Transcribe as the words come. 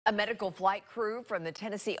A medical flight crew from the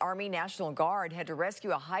Tennessee Army National Guard had to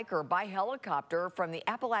rescue a hiker by helicopter from the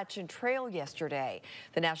Appalachian Trail yesterday.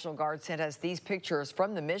 The National Guard sent us these pictures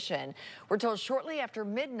from the mission. We're told shortly after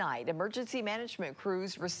midnight, emergency management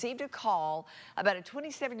crews received a call about a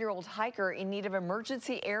 27-year-old hiker in need of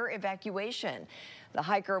emergency air evacuation. The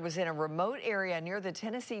hiker was in a remote area near the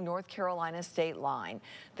Tennessee-North Carolina state line.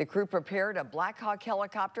 The crew prepared a Black Hawk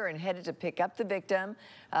helicopter and headed to pick up the victim.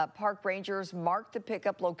 Park rangers marked the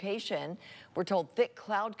pickup location. We're told thick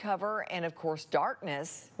cloud cover and, of course,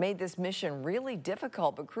 darkness made this mission really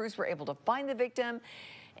difficult, but crews were able to find the victim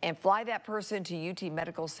and fly that person to UT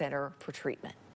Medical Center for treatment.